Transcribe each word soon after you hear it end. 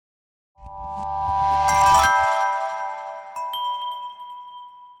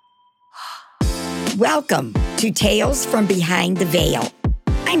Welcome to Tales from Behind the Veil.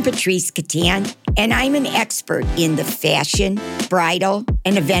 I'm Patrice Catan, and I'm an expert in the fashion, bridal,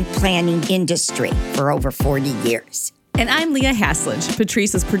 and event planning industry for over 40 years. And I'm Leah Haslage,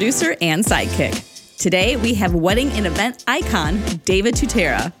 Patrice's producer and sidekick. Today, we have wedding and event icon, David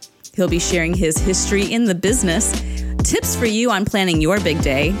Tutera. He'll be sharing his history in the business, tips for you on planning your big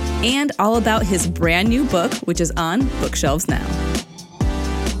day, and all about his brand new book, which is on bookshelves now.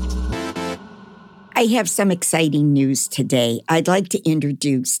 I have some exciting news today. I'd like to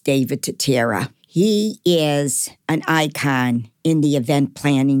introduce David Tutera. He is an icon in the event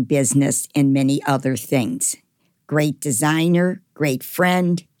planning business and many other things. Great designer, great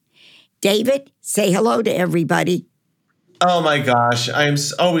friend. David, say hello to everybody. Oh my gosh, I'm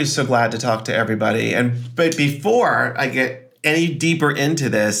always so glad to talk to everybody. But before I get any deeper into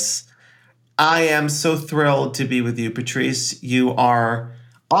this, I am so thrilled to be with you, Patrice. You are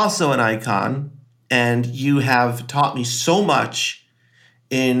also an icon, and you have taught me so much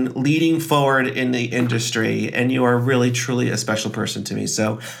in leading forward in the industry, and you are really, truly a special person to me.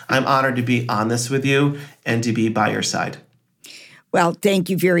 So I'm honored to be on this with you and to be by your side. Well, thank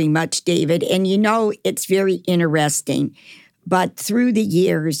you very much, David. And you know, it's very interesting, but through the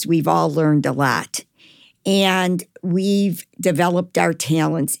years, we've all learned a lot. And we've developed our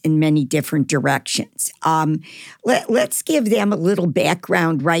talents in many different directions. Let's give them a little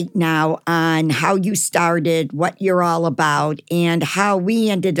background right now on how you started, what you're all about, and how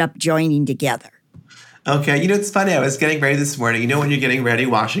we ended up joining together. Okay, it's funny. I was getting ready this morning. When you're getting ready,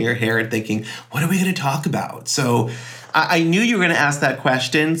 washing your hair and thinking, what are we going to talk about? So I knew you were going to ask that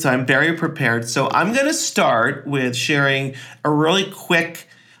question, so I'm very prepared. So I'm going to start with sharing a really quick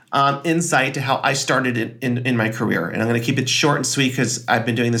insight to how I started in my career. And I'm going to keep it short and sweet because I've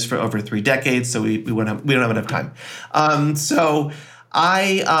been doing this for over 3 decades, so we don't have enough time. So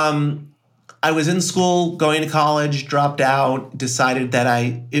I was in school, going to college, dropped out, decided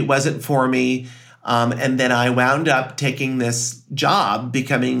that it wasn't for me. And then I wound up taking this job,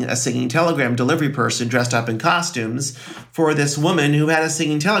 becoming a singing telegram delivery person dressed up in costumes for this woman who had a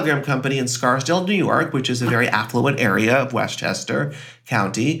singing telegram company in Scarsdale, New York, which is a very affluent area of Westchester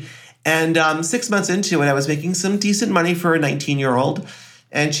County. And 6 months into it, I was making some decent money for a 19-year-old.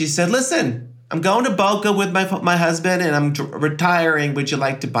 And she said, listen, I'm going to Boca with my husband and I'm retiring. Would you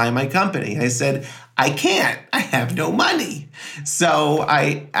like to buy my company? I said, I can't. I have no money. So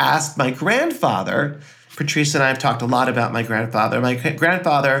I asked my grandfather. Patrice and I have talked a lot about my grandfather. My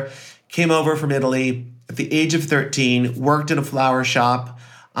grandfather came over from Italy at the age of 13, worked in a flower shop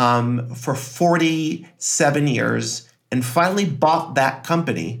for 47 years, and finally bought that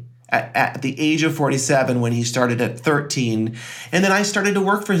company at the age of 47 when he started at 13. And then I started to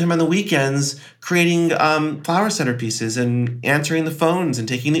work for him on the weekends, creating flower centerpieces and answering the phones and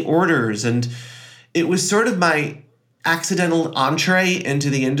taking the orders. And it was sort of my accidental entree into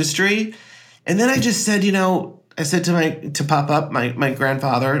the industry. And then I just said, I said to my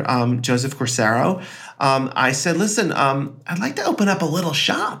grandfather, Joseph Corsaro, I said, listen, I'd like to open up a little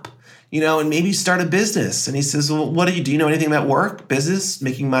shop, and maybe start a business. And he says, well, do you know anything about work, business,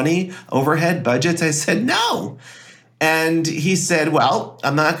 making money, overhead, budgets? I said, no. And he said, well,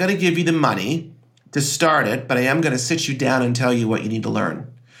 I'm not going to give you the money to start it, but I am going to sit you down and tell you what you need to learn.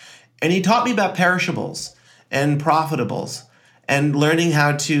 And he taught me about perishables and profitables and learning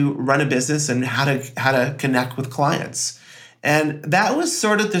how to run a business and how to connect with clients. And that was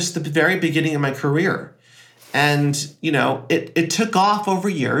sort of just the very beginning of my career. And, it took off over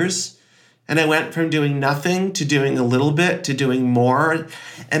years. And I went from doing nothing to doing a little bit to doing more.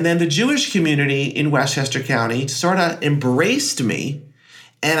 And then the Jewish community in Westchester County sort of embraced me,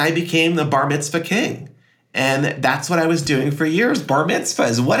 and I became the bar mitzvah king. And that's what I was doing for years, bar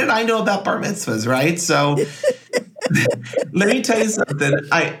mitzvahs. What did I know about bar mitzvahs, right? So let me tell you something.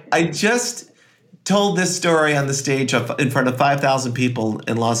 I just told this story on the stage in front of 5,000 people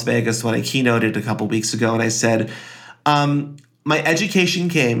in Las Vegas when I keynoted a couple weeks ago. And I said, my education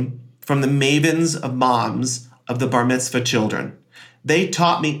came from the mavens of moms of the bar mitzvah children. They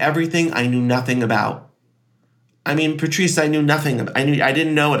taught me everything I knew nothing about. I mean, Patrice, I knew nothing. I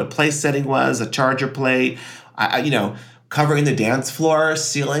didn't know what a place setting was, a charger plate, covering the dance floor,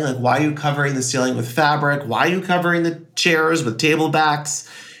 ceiling. Like, why are you covering the ceiling with fabric? Why are you covering the chairs with table backs?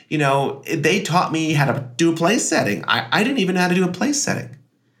 They taught me how to do a place setting. I didn't even know how to do a place setting.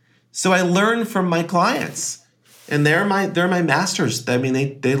 So I learned from my clients. And they're my masters. I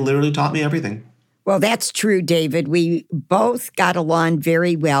mean, they literally taught me everything. Well, that's true, David. We both got along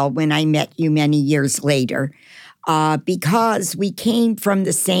very well when I met you many years later because we came from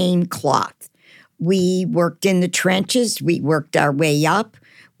the same cloth. We worked in the trenches. We worked our way up.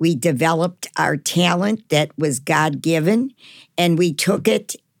 We developed our talent that was God-given, and we took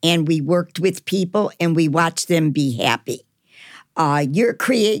it and we worked with people and we watched them be happy. Your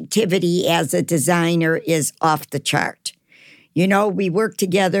creativity as a designer is off the chart. You know, we worked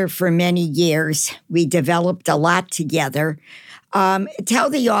together for many years. We developed a lot together. Tell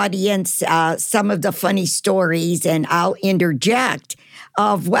the audience some of the funny stories, and I'll interject,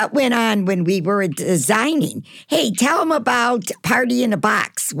 of what went on when we were designing. Hey, tell them about Party in a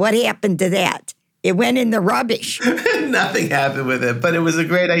Box. What happened to that? It went in the rubbish. Nothing happened with it, but it was a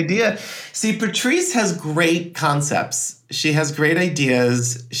great idea. See, Patrice has great concepts. She has great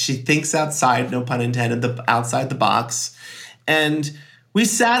ideas. She thinks outside, no pun intended, outside the box. And we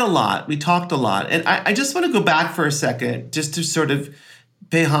sat a lot. We talked a lot. And I just want to go back for a second just to sort of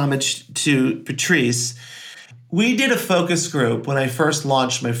pay homage to Patrice. We did a focus group when I first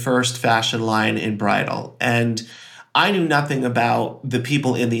launched my first fashion line in bridal. And I knew nothing about the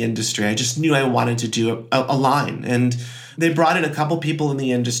people in the industry. I just knew I wanted to do a line. And they brought in a couple people in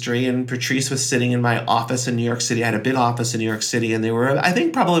the industry, and Patrice was sitting in my office in New York City. I had a big office in New York City, and there were, I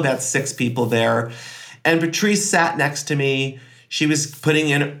think, probably about 6 people there. And Patrice sat next to me. She was putting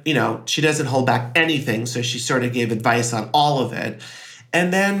in, she doesn't hold back anything, so she sort of gave advice on all of it.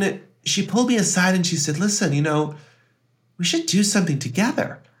 And then she pulled me aside and she said, listen, we should do something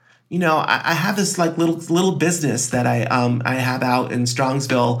together. I have this like little business that I have out in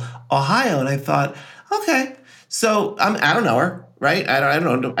Strongsville, Ohio. And I thought, okay, so I don't know her, right? I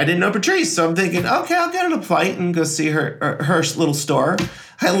don't know. I didn't know Patrice. So I'm thinking, okay, I'll get on a flight and go see her little store.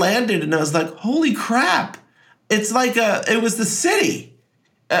 I landed and I was like, holy crap. It's like it was the city.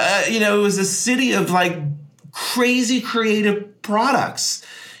 It was a city of like crazy creative products.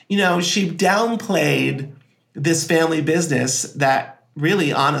 She downplayed this family business that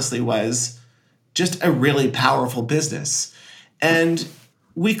really honestly was just a really powerful business. And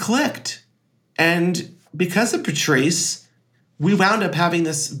we clicked. And because of Patrice, we wound up having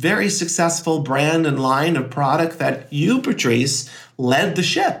this very successful brand and line of product that you, Patrice, led the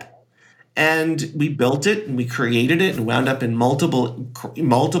ship. And we built it and we created it and wound up in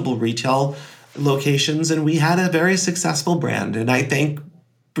multiple retail locations. And we had a very successful brand. And I thank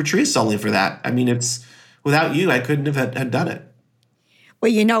Patrice only for that. I mean, without you, I couldn't have had done it.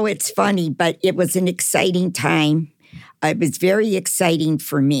 Well, it's funny, but it was an exciting time. It was very exciting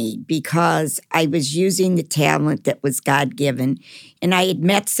for me because I was using the talent that was God-given, and I had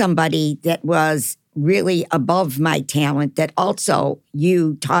met somebody that was really above my talent that also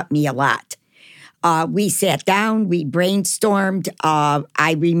you taught me a lot. We sat down, we brainstormed.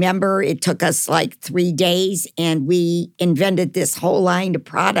 I remember it took us like 3 days, and we invented this whole line of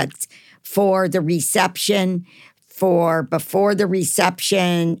products for the reception, for before the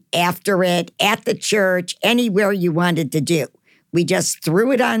reception, after it, at the church, anywhere you wanted to do. We just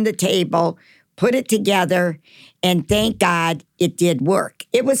threw it on the table, put it together, and thank God it did work.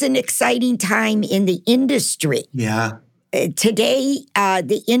 It was an exciting time in the industry. Yeah. Today,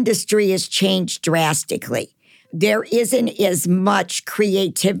 the industry has changed drastically. There isn't as much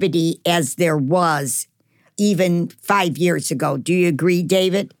creativity as there was even 5 years ago. Do you agree,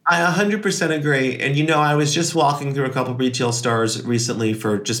 David? I 100% agree. And I was just walking through a couple retail stores recently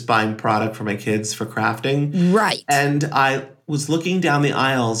for just buying product for my kids for crafting. Right. And I was looking down the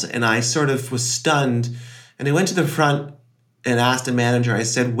aisles and I sort of was stunned. And I went to the front and asked a manager, I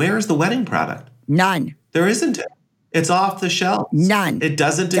said, where's the wedding product? None. There isn't it. It's off the shelves. None. It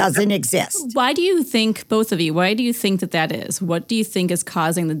doesn't exist. Why do you think, both of you, why do you think that is? What do you think is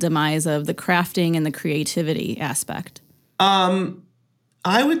causing the demise of the crafting and the creativity aspect?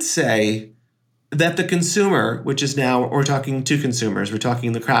 I would say that the consumer, which is now, we're talking two consumers, we're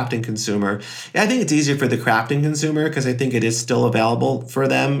talking the crafting consumer. I think it's easier for the crafting consumer because I think it is still available for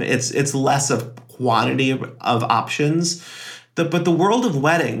them. It's less of quantity of options. But the world of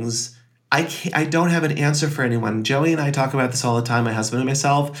weddings, I don't have an answer for anyone. Joey and I talk about this all the time, my husband and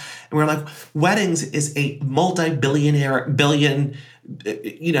myself, and we're like, weddings is a billion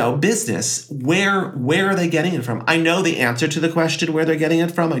business. Where are they getting it from? I know the answer to the question where they're getting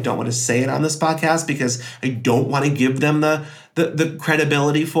it from. I don't want to say it on this podcast because I don't want to give them the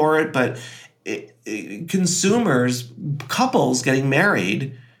credibility for it. But consumers, couples getting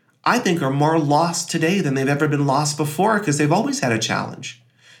married, I think are more lost today than they've ever been lost before because they've always had a challenge.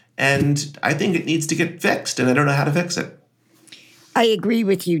 And I think it needs to get fixed, and I don't know how to fix it. I agree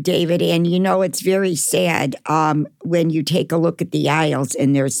with you, David. And it's very sad when you take a look at the aisles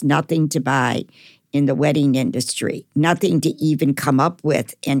and there's nothing to buy in the wedding industry, nothing to even come up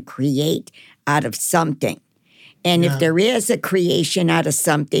with and create out of something. And if there is a creation out of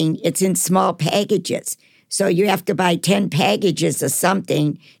something, it's in small packages. So you have to buy 10 packages of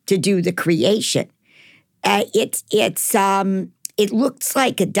something to do the creation. It looks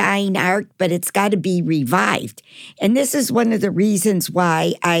like a dying art, but it's got to be revived. And this is one of the reasons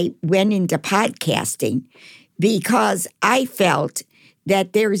why I went into podcasting, because I felt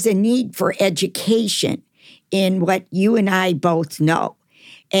that there's a need for education in what you and I both know.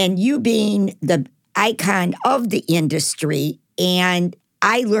 And you being the icon of the industry, and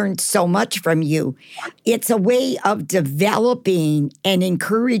I learned so much from you. It's a way of developing and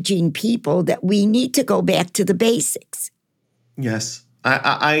encouraging people that we need to go back to the basics. Yes,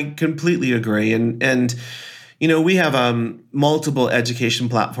 I completely agree. And we have multiple education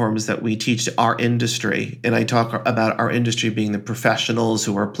platforms that we teach our industry. And I talk about our industry being the professionals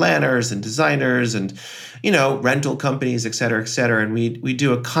who are planners and designers and, rental companies, et cetera, et cetera. And we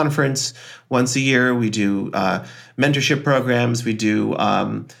do a conference once a year. We do mentorship programs. We do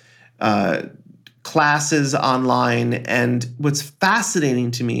classes online. And what's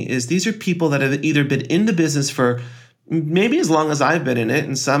fascinating to me is these are people that have either been in the business for maybe as long as I've been in it,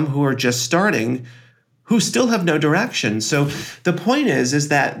 and some who are just starting, who still have no direction. So the point is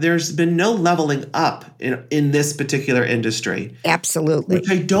that there's been no leveling up in this particular industry. Absolutely. Which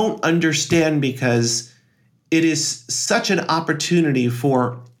I don't understand, because it is such an opportunity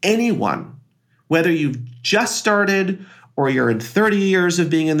for anyone, whether you've just started or you're in 30 years of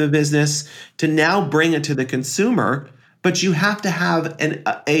being in the business, to now bring it to the consumer. But you have to have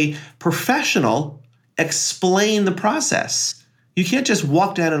a professional explain the process. You can't just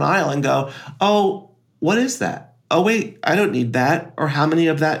walk down an aisle and go, oh, what is that? Oh, wait, I don't need that. Or how many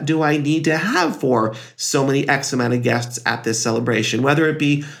of that do I need to have for so many X amount of guests at this celebration? Whether it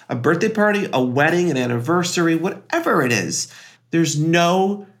be a birthday party, a wedding, an anniversary, whatever it is, there's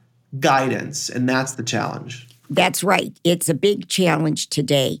no guidance. And that's the challenge. That's right. It's a big challenge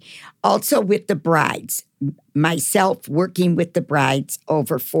today. Also with the brides, myself working with the brides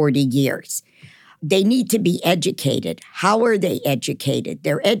over 40 years. They need to be educated. How are they educated?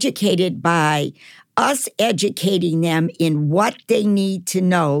 They're educated by us educating them in what they need to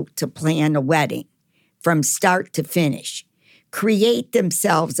know to plan a wedding from start to finish. Create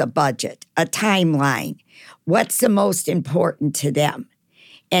themselves a budget, a timeline. What's the most important to them?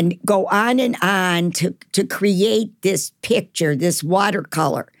 And go on and on to create this picture, this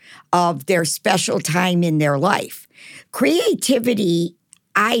watercolor of their special time in their life. Creativity,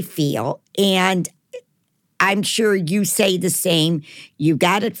 I feel, and I'm sure you say the same, you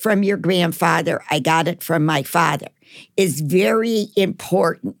got it from your grandfather, I got it from my father, is very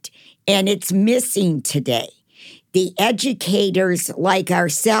important. And it's missing today. The educators like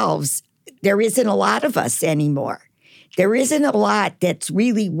ourselves, there isn't a lot of us anymore. There isn't a lot that's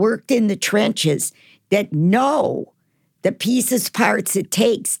really worked in the trenches that know the pieces, parts it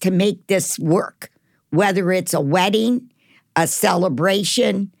takes to make this work, whether it's a wedding, a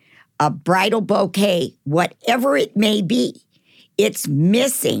celebration, a bridal bouquet, whatever it may be. It's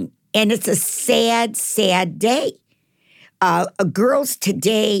missing, and it's a sad, sad day. Girls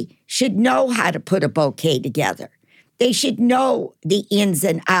today should know how to put a bouquet together. They should know the ins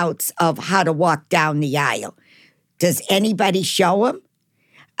and outs of how to walk down the aisle. Does anybody show them?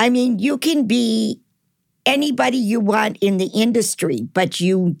 I mean, you can be anybody you want in the industry, but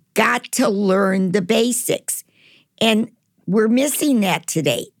you got to learn the basics. And we're missing that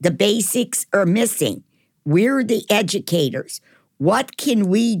today. The basics are missing. We're the educators. What can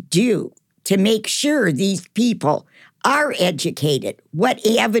we do to make sure these people are educated? What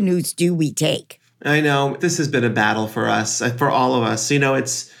avenues do we take? I know this has been a battle for us, for all of us.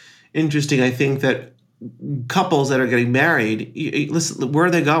 It's interesting. I think that couples that are getting married, listen, where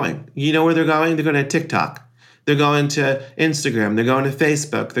are they going? You know where they're going? They're going to TikTok. They're going to Instagram. They're going to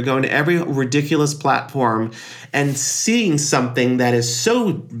Facebook. They're going to every ridiculous platform and seeing something that is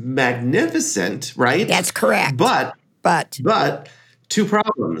so magnificent, right? That's correct. But two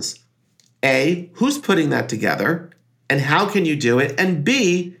problems. A, who's putting that together? And how can you do it? And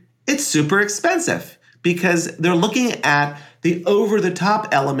B, it's super expensive because they're looking at the over-the-top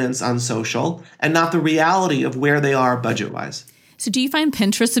elements on social and not the reality of where they are budget-wise. So do you find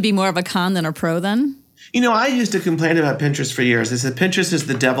Pinterest to be more of a con than a pro then? I used to complain about Pinterest for years. I said Pinterest is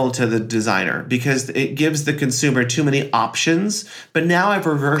the devil to the designer because it gives the consumer too many options. But now I've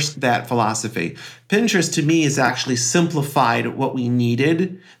reversed that philosophy. Pinterest to me has actually simplified what we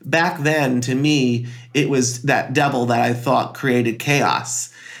needed. Back then, to me, it was that devil that I thought created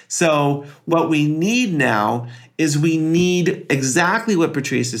chaos. So what we need now is we need exactly what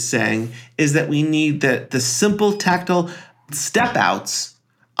Patrice is saying, is that we need the simple tactile step outs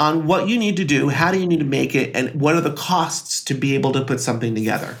on what you need to do, how do you need to make it, and what are the costs to be able to put something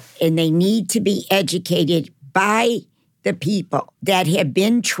together. And they need to be educated by the people that have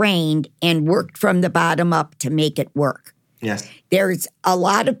been trained and worked from the bottom up to make it work. Yes. There's a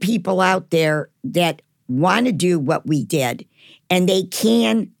lot of people out there that want to do what we did, and they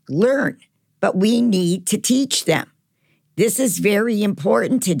can learn, but we need to teach them. This is very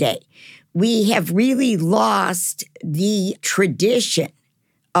important today. We have really lost the tradition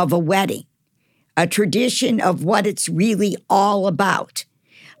of a wedding, a tradition of what it's really all about.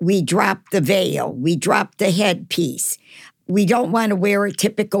 We drop the veil. We drop the headpiece. We don't want to wear a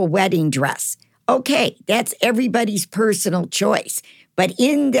typical wedding dress. Okay, that's everybody's personal choice. But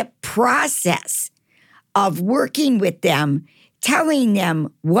in the process of working with them, telling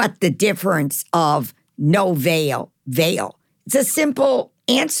them what the difference of no veil, it's a simple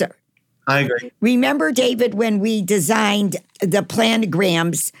answer. I agree. Remember, David, when we designed the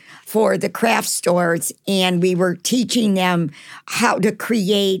planograms for the craft stores and we were teaching them how to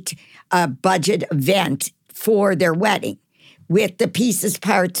create a budget event for their wedding with the pieces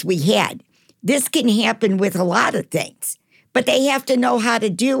parts we had. This can happen with a lot of things, but they have to know how to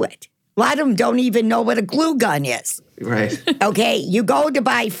do it. A lot of them don't even know what a glue gun is. Right. Okay, you go to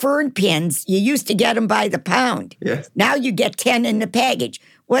buy fern pins. You used to get them by the pound. Yes. Now you get 10 in the package.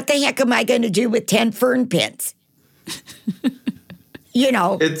 What the heck am I going to do with 10 fern pins?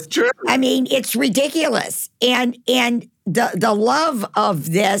 It's true. I mean, it's ridiculous. And the love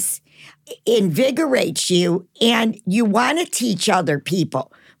of this invigorates you, and you want to teach other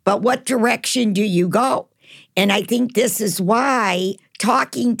people. But what direction do you go? And I think this is why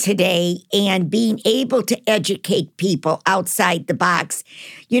talking today and being able to educate people outside the box.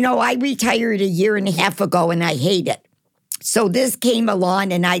 I retired a year and a half ago and I hate it. So this came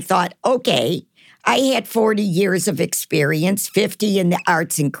along and I thought, okay, I had 40 years of experience, 50 in the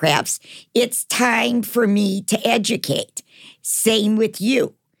arts and crafts. It's time for me to educate. Same with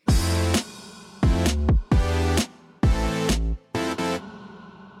you.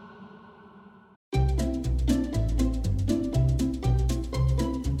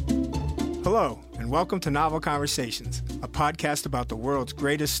 Hello, and welcome to Novel Conversations, a podcast about the world's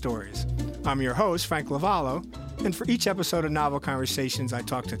greatest stories. I'm your host, Frank Lavallo, and for each episode of Novel Conversations, I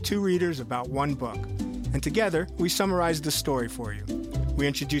talk to two readers about one book. And together, we summarize the story for you. We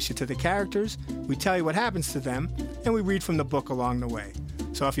introduce you to the characters, we tell you what happens to them, and we read from the book along the way.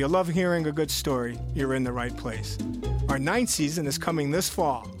 So if you love hearing a good story, you're in the right place. Our 9th season is coming this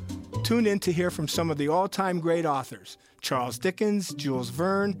fall. Tune in to hear from some of the all-time great authors, Charles Dickens, Jules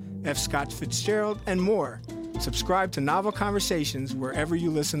Verne, F. Scott Fitzgerald, and more. Subscribe to Novel Conversations wherever you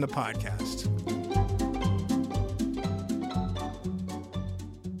listen to podcasts.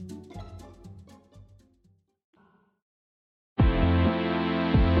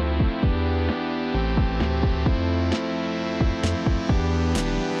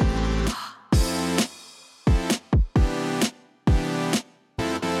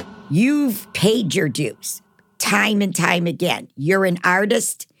 You've paid your dues time and time again. You're an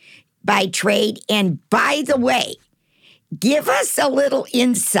artist by trade. And by the way, give us a little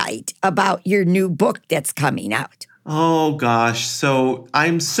insight about your new book that's coming out. Oh, gosh. So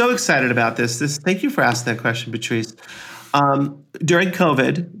I'm so excited about this. Thank you for asking that question, Patrice. During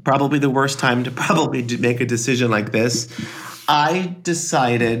COVID, probably the worst time to probably make a decision like this, I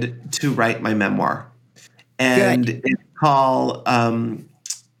decided to write my memoir. And it's called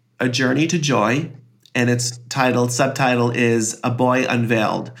A Journey to Joy. And its subtitle is A Boy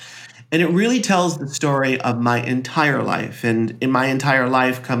Unveiled. And it really tells the story of my entire life. And in my entire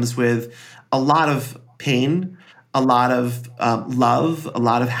life comes with a lot of pain, a lot of love, a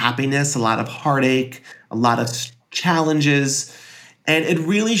lot of happiness, a lot of heartache, a lot of challenges. And it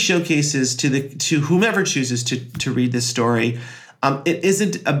really showcases to whomever chooses to read this story, it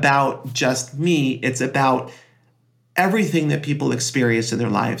isn't about just me. It's about everything that people experience in their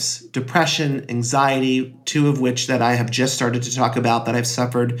lives. Depression, anxiety, two of which that I have just started to talk about that I've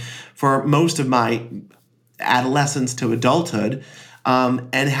suffered for most of my adolescence to adulthood,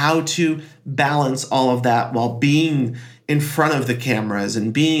 and how to balance all of that while being in front of the cameras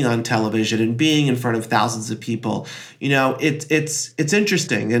and being on television and being in front of thousands of people. It's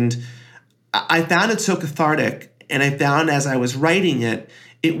interesting. And I found it so cathartic. And I found as I was writing it,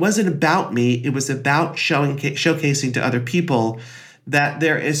 it wasn't about me. It was about showcasing to other people that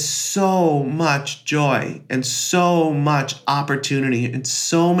there is so much joy and so much opportunity in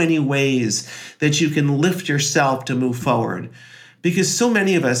so many ways that you can lift yourself to move forward. Because so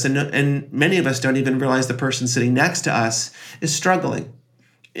many of us, and many of us don't even realize the person sitting next to us is struggling,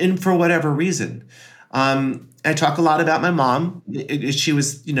 and for whatever reason. I talk a lot about my mom. She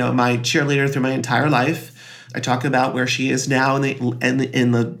was, my cheerleader through my entire life. I talk about where she is now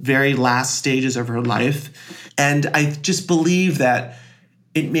in the very last stages of her life. And I just believe that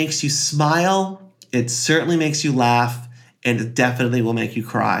it makes you smile. It certainly makes you laugh, and it definitely will make you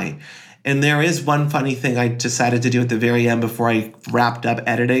cry. And there is one funny thing I decided to do at the very end before I wrapped up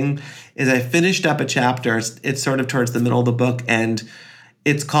editing, is I finished up a chapter. It's sort of towards the middle of the book, and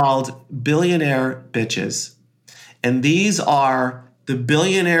it's called Billionaire Bitches. And these are the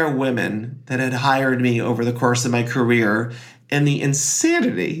billionaire women that had hired me over the course of my career, and the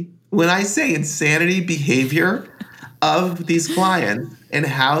insanity, when I say insanity behavior of these clients and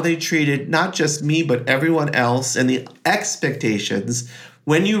how they treated not just me, but everyone else, and the expectations.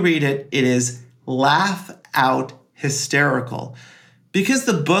 When you read it, it is laugh out hysterical. Because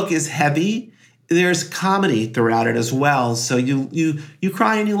the book is heavy, there's comedy throughout it as well. So you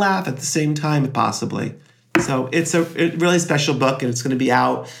cry and you laugh at the same time, possibly. So it's a really special book, and it's going to be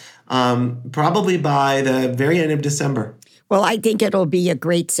out probably by the very end of December. Well, I think it'll be a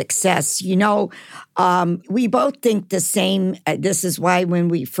great success. We both think the same. This is why when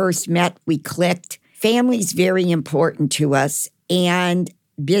we first met, we clicked. Family's very important to us, and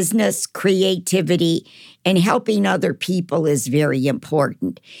business, creativity, and helping other people is very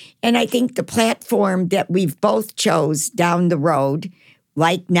important. And I think the platform that we've both chose down the road,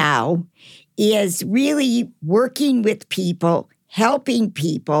 like now, is really working with people, helping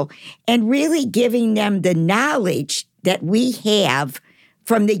people, and really giving them the knowledge that we have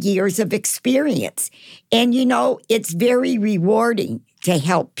from the years of experience. And, it's very rewarding to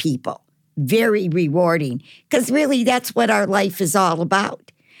help people. Very rewarding, because really that's what our life is all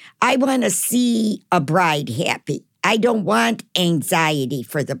about. I want to see a bride happy. I don't want anxiety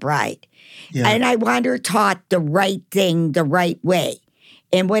for the bride. Yeah. And I want her taught the right thing the right way.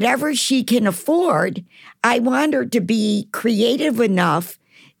 And whatever she can afford, I want her to be creative enough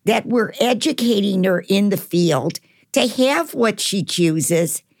that we're educating her in the field to have what she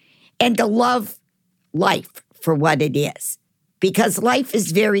chooses and to love life for what it is. Because life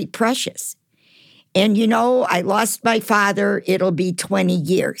is very precious. And I lost my father. It'll be 20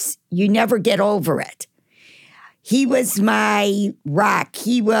 years. You never get over it. He was my rock.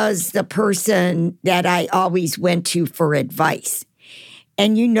 He was the person that I always went to for advice.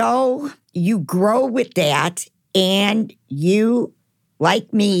 And you grow with that, and you,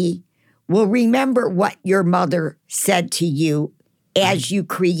 like me, will remember what your mother said to you as you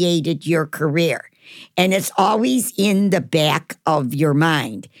created your career. And it's always in the back of your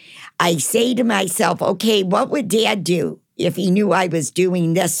mind. I say to myself, okay, what would Dad do if he knew I was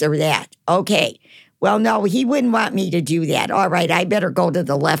doing this or that? Okay, well, no, he wouldn't want me to do that. All right, I better go to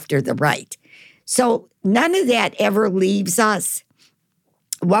the left or the right. So none of that ever leaves us.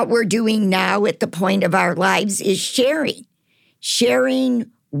 What we're doing now at the point of our lives is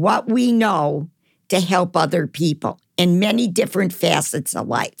sharing what we know to help other people in many different facets of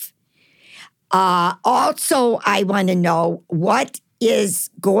life. Also, I want to know what is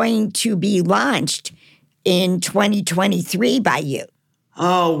going to be launched in 2023 by you.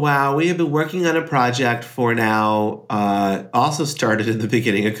 Oh, wow. We have been working on a project for now, also started in the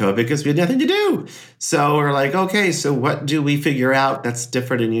beginning of COVID because we had nothing to do. So we're like, okay, so what do we figure out that's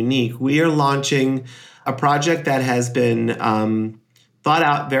different and unique? We are launching a project that has been thought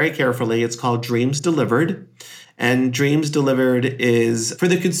out very carefully. It's called Dreams Delivered. And Dreams Delivered is for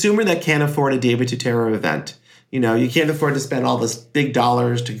the consumer that can't afford a David Tutera event. You can't afford to spend all this big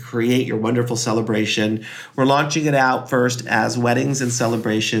dollars to create your wonderful celebration. We're launching it out first as weddings and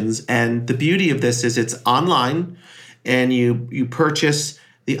celebrations. And the beauty of this is it's online, and you purchase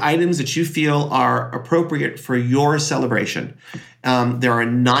the items that you feel are appropriate for your celebration. There are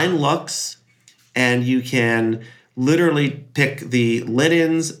 9 looks, and you can literally pick the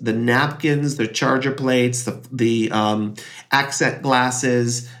linens, the napkins, the charger plates, the accent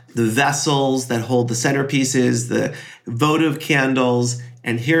glasses, the vessels that hold the centerpieces, the votive candles.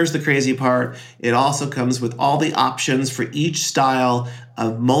 And here's the crazy part. It also comes with all the options for each style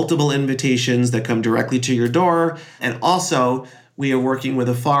of multiple invitations that come directly to your door. And also, we are working with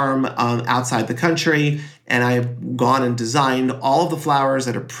a farm outside the country, and I have gone and designed all of the flowers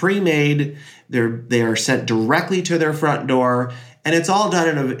that are pre-made. They are sent directly to their front door. And it's all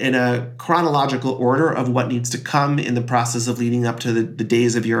done in a chronological order of what needs to come in the process of leading up to the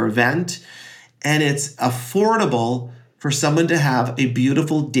days of your event. And it's affordable for someone to have a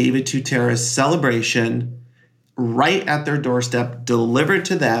beautiful David Tutera celebration right at their doorstep, delivered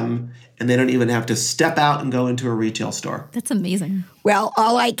to them, and they don't even have to step out and go into a retail store. That's amazing. Well,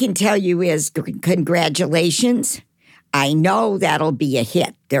 all I can tell you is congratulations. I know that'll be a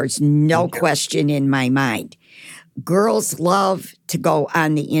hit. There's no question in my mind. Girls love to go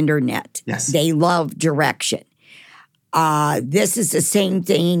on the internet. Yes. They love direction. This is the same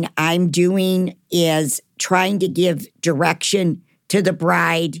thing I'm doing, is trying to give direction to the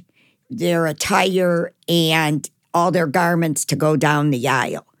bride, their attire, and all their garments to go down the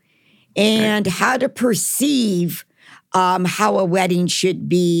aisle. And how to perceive how a wedding should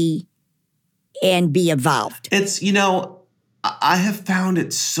be and be evolved. It's, I have found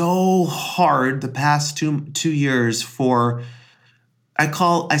it so hard the past two years for,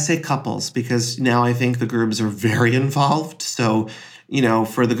 I say couples, because now I think the grooms are very involved. So,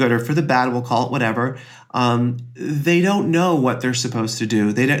 for the good or for the bad, we'll call it whatever. They don't know what they're supposed to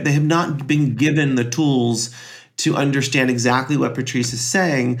do. They have not been given the tools to understand exactly what Patrice is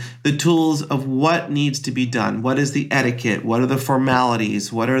saying, the tools of what needs to be done. What is the etiquette? What are the formalities?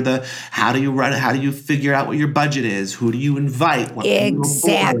 How do you run it? How do you figure out what your budget is? Who do you invite?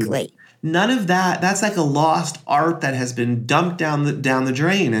 Exactly. None of that. That's like a lost art that has been dumped down the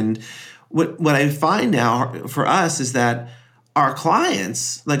drain. And what I find now for us is that our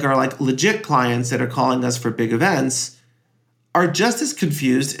clients, our legit clients that are calling us for big events, are just as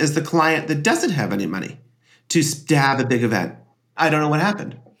confused as the client that doesn't have any money to have a big event. I don't know what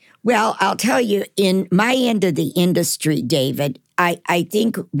happened. Well, I'll tell you, in my end of the industry, David, I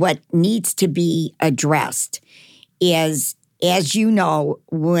think what needs to be addressed is, as you know,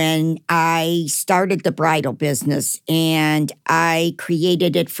 when I started the bridal business and I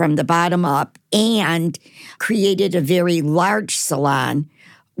created it from the bottom up and created a very large salon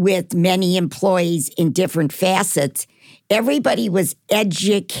with many employees in different facets, everybody was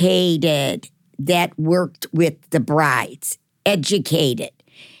educated that worked with the brides, educated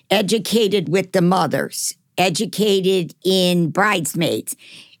with the mothers, educated in bridesmaids.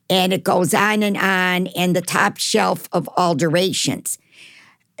 And it goes on, and the top shelf of all durations.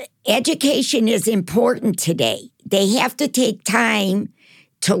 Education is important today. They have to take time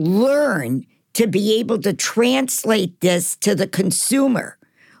to learn to be able to translate this to the consumer.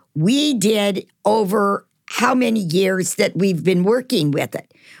 We did over how many years that we've been working with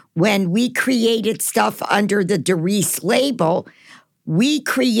it. When we created stuff under the Doris label, we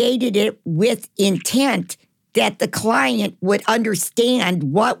created it with intent that the client would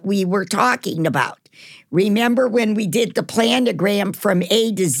understand what we were talking about. Remember when we did the planogram from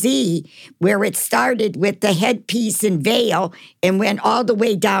A to Z, where it started with the headpiece and veil and went all the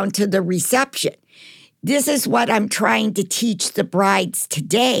way down to the reception? This is what I'm trying to teach the brides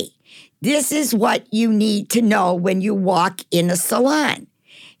today. This is what you need to know when you walk in a salon.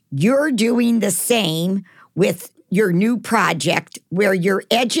 You're doing the same with your new project, where you're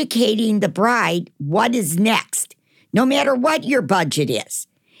educating the bride what is next, no matter what your budget is.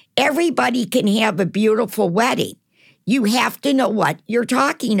 Everybody can have a beautiful wedding. You have to know what you're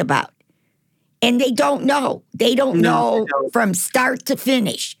talking about. And they don't know. They don't know from start to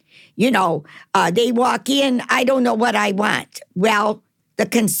finish. They walk in, I don't know what I want. Well, the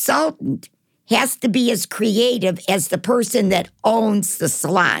consultant has to be as creative as the person that owns the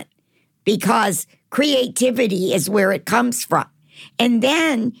salon, because creativity is where it comes from. And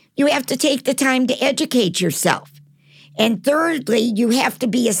then you have to take the time to educate yourself. And thirdly, you have to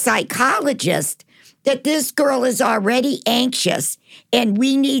be a psychologist that this girl is already anxious and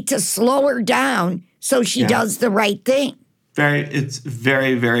we need to slow her down so she does the right thing. It's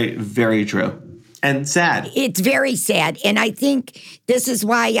very, very, very true. And sad. It's very sad. And I think this is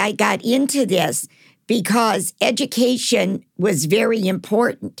why I got into this, because education was very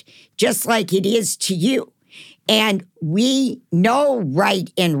important, just like it is to you. And we know right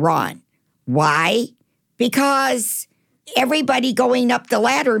and wrong. Why? Because everybody going up the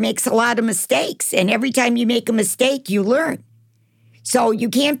ladder makes a lot of mistakes. And every time you make a mistake, you learn. So you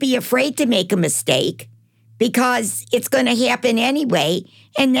can't be afraid to make a mistake, because it's going to happen anyway.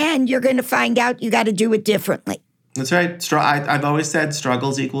 And then you're going to find out you got to do it differently. That's right. I've always said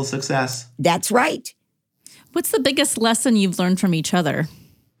struggles equal success. That's right. What's the biggest lesson you've learned from each other?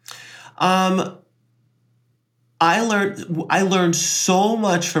 I learned so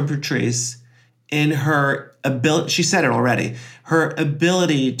much from Patrice in her ability. She said it already. Her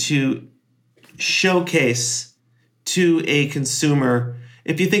ability to showcase to a consumer.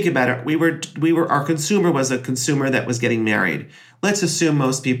 If you think about it, our consumer was a consumer that was getting married. Let's assume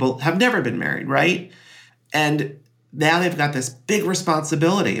most people have never been married, right? And now they've got this big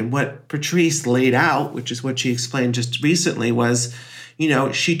responsibility. And what Patrice laid out, which is what she explained just recently, was,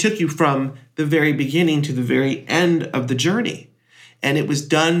 she took you from the very beginning to the very end of the journey. And it was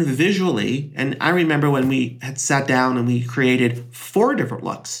done visually. And I remember when we had sat down and we created 4 different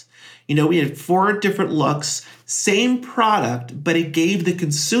looks. We had 4 different looks, same product, but it gave the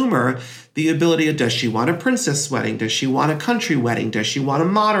consumer the ability of, does she want a princess wedding? Does she want a country wedding? Does she want a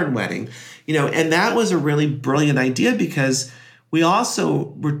modern wedding? And that was a really brilliant idea because we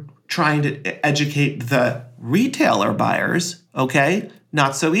also were trying to educate the retailer buyers, okay?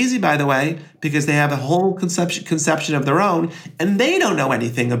 Not so easy, by the way, because they have a whole conception of their own, and they don't know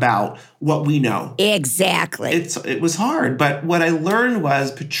anything about what we know. Exactly. It was hard, but what I learned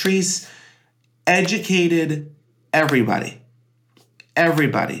was Patrice educated everybody,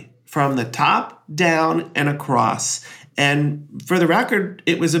 from the top down and across. And for the record,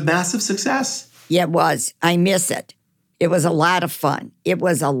 it was a massive success. Yeah, it was. I miss it. It was a lot of fun. It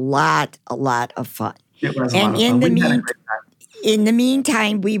was a lot of fun. It was a lot of fun. In the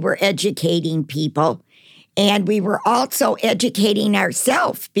meantime, we were educating people, and we were also educating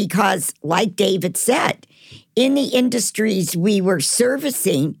ourselves because, like David said, in the industries we were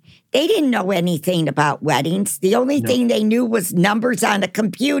servicing, they didn't know anything about weddings. The only thing they knew was numbers on a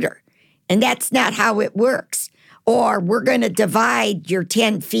computer, and that's not how it works. Or we're going to divide your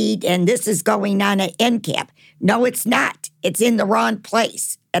 10 feet, and this is going on an end cap. No, it's not. It's in the wrong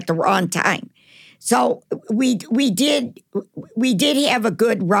place at the wrong time. So we did have a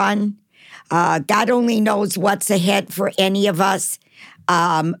good run. God only knows what's ahead for any of us.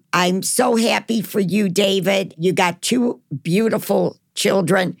 I'm so happy for you, David. You got 2 beautiful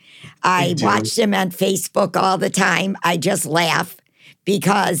children. I watch them on Facebook all the time. I just laugh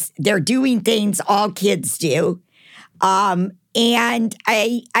because they're doing things all kids do. And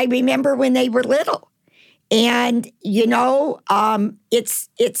I remember when they were little. And, it's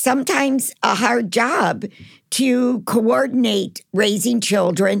sometimes a hard job to coordinate raising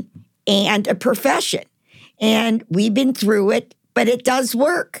children and a profession. And we've been through it, but it does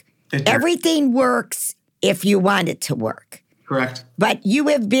work. Everything works if you want it to work. Correct. But you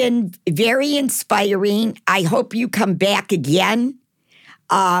have been very inspiring. I hope you come back again.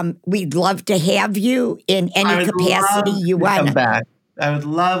 We'd love to have you in any capacity you want. Come back. I would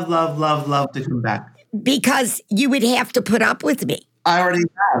love to come back. Because you would have to put up with me. I already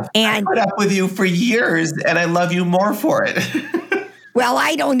have. And I put up with you for years, and I love you more for it. Well,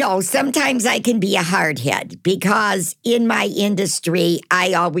 I don't know. Sometimes I can be a hardhead because in my industry,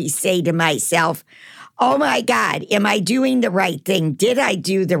 I always say to myself, oh my God, am I doing the right thing? Did I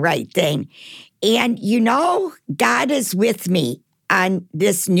do the right thing? And God is with me on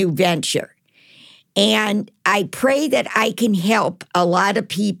this new venture. And I pray that I can help a lot of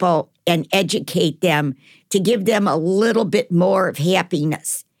people and educate them to give them a little bit more of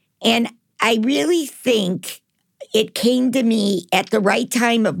happiness. And I really think it came to me at the right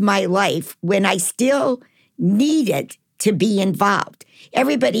time of my life when I still needed to be involved.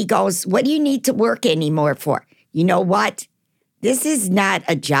 Everybody goes, what do you need to work anymore for? You know what? This is not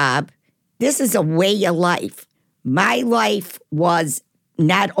a job. This is a way of life. My life was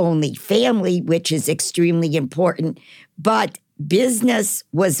not only family, which is extremely important, but business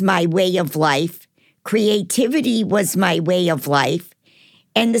was my way of life. Creativity was my way of life.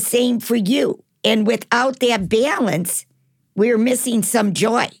 And the same for you. And without that balance, we're missing some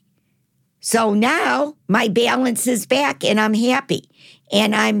joy. So now my balance is back and I'm happy.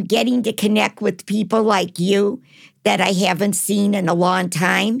 And I'm getting to connect with people like you that I haven't seen in a long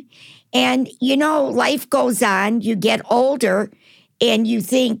time. And, life goes on. You get older and you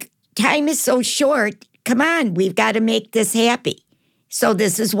think, time is so short. Come on, we've got to make this happy. So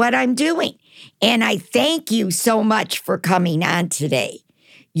this is what I'm doing. And I thank you so much for coming on today.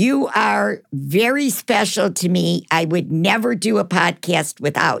 You are very special to me. I would never do a podcast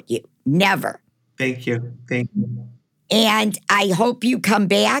without you. Never. Thank you. And I hope you come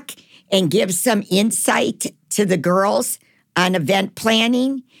back and give some insight to the girls on event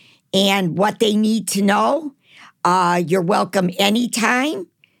planning and what they need to know. You're welcome anytime.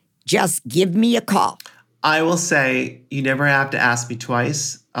 Just give me a call. I will say you never have to ask me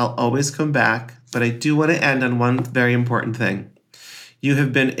twice. I'll always come back. But I do want to end on one very important thing. You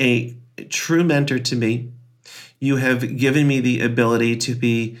have been a true mentor to me. You have given me the ability to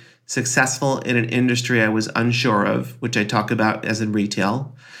be successful in an industry I was unsure of, which I talk about as in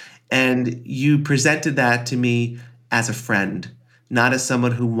retail. And you presented that to me as a friend, not as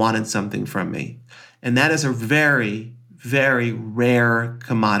someone who wanted something from me. And that is a very, very rare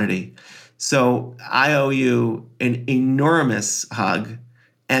commodity. So I owe you an enormous hug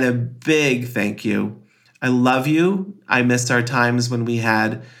and a big thank you. I love you. I miss our times when we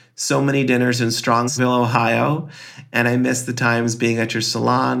had so many dinners in Strongsville, Ohio, and I miss the times being at your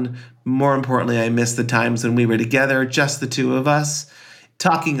salon. More importantly, I miss the times when we were together, just the two of us.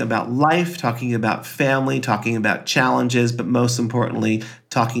 talking about life, talking about family, talking about challenges, but most importantly,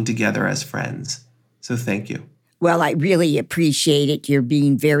 talking together as friends. So thank you. Well, I really appreciate it. You're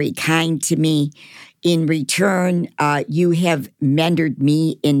being very kind to me. In return, you have mentored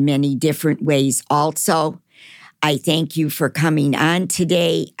me in many different ways also. I thank you for coming on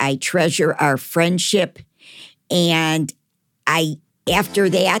today. I treasure our friendship. And after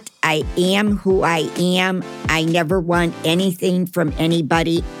that, I am who I am. I never want anything from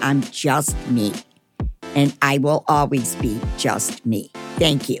anybody. I'm just me. And I will always be just me.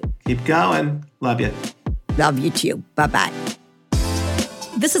 Thank you. Keep going. Love you. Love you too. Bye-bye.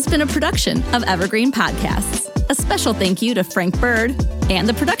 This has been a production of Evergreen Podcasts. A special thank you to Frank Bird and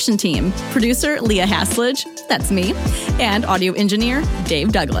the production team, producer Leah Haslage, that's me, and audio engineer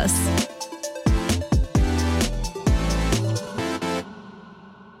Dave Douglas.